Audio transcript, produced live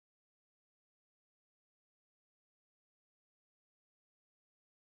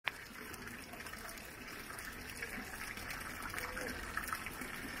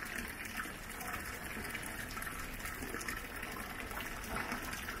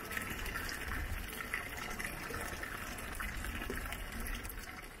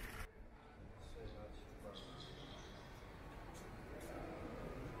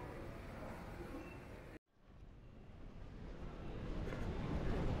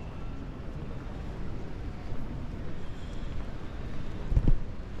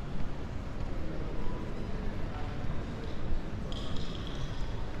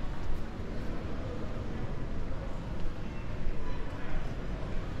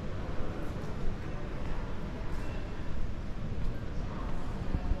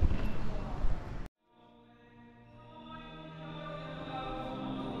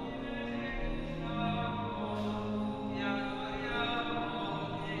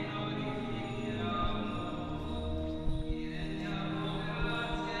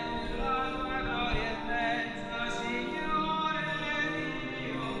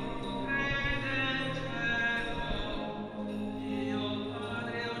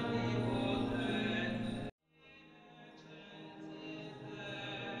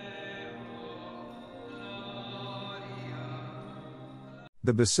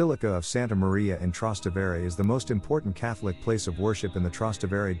The Basilica of Santa Maria in Trastevere is the most important Catholic place of worship in the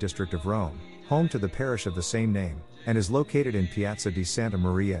Trastevere district of Rome, home to the parish of the same name, and is located in Piazza di Santa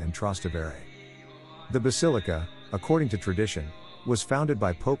Maria in Trastevere. The basilica, according to tradition, was founded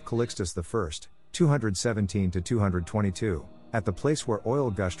by Pope Calixtus I, 217–222, at the place where oil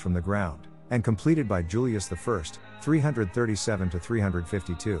gushed from the ground, and completed by Julius I,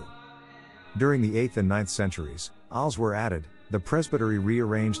 337–352. During the 8th and 9th centuries, aisles were added, the presbytery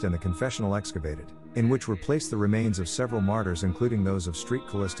rearranged and the confessional excavated, in which were placed the remains of several martyrs including those of St.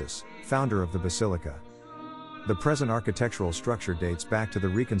 Callistus, founder of the basilica. The present architectural structure dates back to the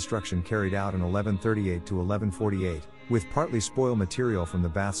reconstruction carried out in 1138 to 1148, with partly spoil material from the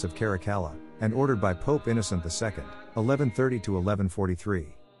baths of Caracalla, and ordered by Pope Innocent II, 1130 to 1143.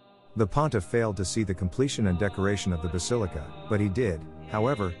 The pontiff failed to see the completion and decoration of the basilica, but he did,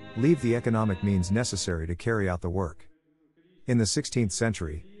 however, leave the economic means necessary to carry out the work. In the 16th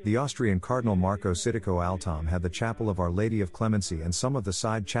century, the Austrian Cardinal Marco Sitico Altam had the Chapel of Our Lady of Clemency and some of the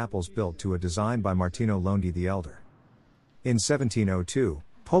side chapels built to a design by Martino Longhi the Elder. In 1702,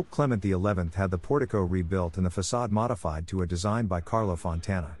 Pope Clement XI had the portico rebuilt and the facade modified to a design by Carlo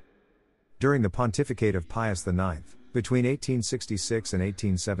Fontana. During the pontificate of Pius IX, between 1866 and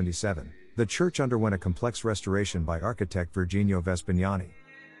 1877, the church underwent a complex restoration by architect Virginio Vespignani.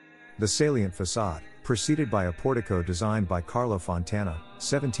 The salient facade, preceded by a portico designed by Carlo Fontana,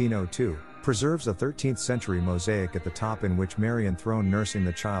 1702, preserves a 13th-century mosaic at the top in which Mary enthroned nursing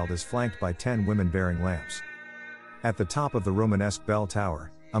the child is flanked by 10 women bearing lamps. At the top of the Romanesque bell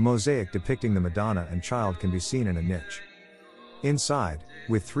tower, a mosaic depicting the Madonna and child can be seen in a niche. Inside,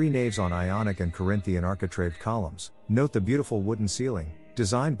 with 3 naves on Ionic and Corinthian architrave columns, note the beautiful wooden ceiling,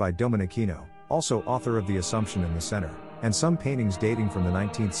 designed by Domenichino, also author of the Assumption in the center, and some paintings dating from the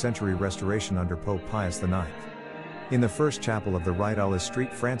 19th century restoration under Pope Pius IX. In the first chapel of the right aisle is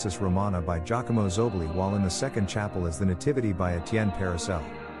Street Francis Romana by Giacomo Zoboli, while in the second chapel is the Nativity by Etienne Paracel.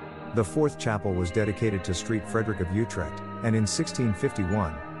 The fourth chapel was dedicated to Street Frederick of Utrecht, and in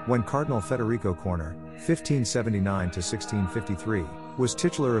 1651, when Cardinal Federico Corner, 1579–1653, was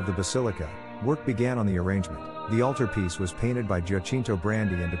titular of the basilica, work began on the arrangement. The altarpiece was painted by Giacinto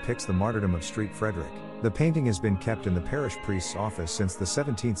Brandi and depicts the martyrdom of Street Frederick. The painting has been kept in the parish priest's office since the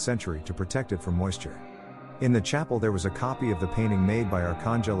 17th century to protect it from moisture. In the chapel there was a copy of the painting made by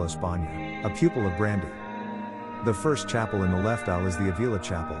Arcangelo Spagna, a pupil of Brandi. The first chapel in the left aisle is the Avila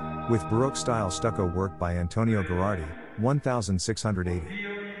Chapel, with Baroque-style stucco work by Antonio Gherardi, 1680.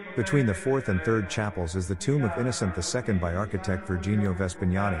 Between the fourth and third chapels is the tomb of Innocent II by architect Virginio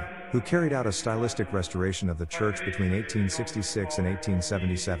Vespignani, who carried out a stylistic restoration of the church between 1866 and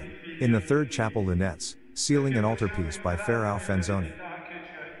 1877. In the third chapel lunettes, ceiling and altarpiece by Ferrao Fenzoni.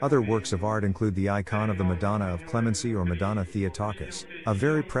 Other works of art include the icon of the Madonna of Clemency or Madonna Theotokos, a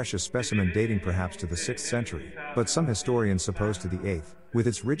very precious specimen dating perhaps to the 6th century, but some historians suppose to the 8th, with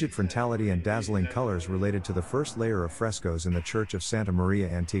its rigid frontality and dazzling colors related to the first layer of frescoes in the Church of Santa Maria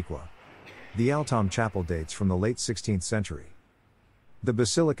Antiqua. The Altam Chapel dates from the late 16th century. The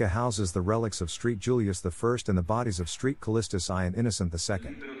basilica houses the relics of St. Julius I and the bodies of St. Callistus I and Innocent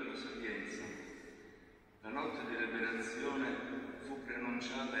II.